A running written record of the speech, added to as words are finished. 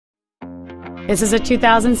This is a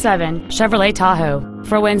 2007 Chevrolet Tahoe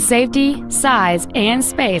for when safety, size, and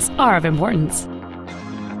space are of importance.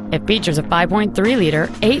 It features a 5.3-liter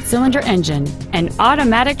 8-cylinder engine, an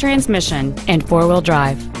automatic transmission, and 4-wheel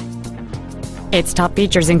drive. Its top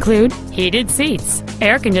features include heated seats,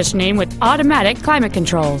 air conditioning with automatic climate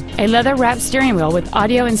control, a leather-wrapped steering wheel with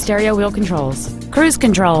audio and stereo wheel controls, cruise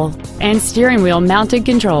control, and steering wheel mounted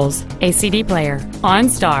controls, a CD player,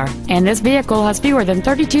 OnStar, and this vehicle has fewer than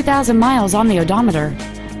 32,000 miles on the odometer.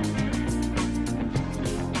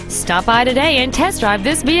 Stop by today and test drive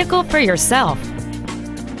this vehicle for yourself.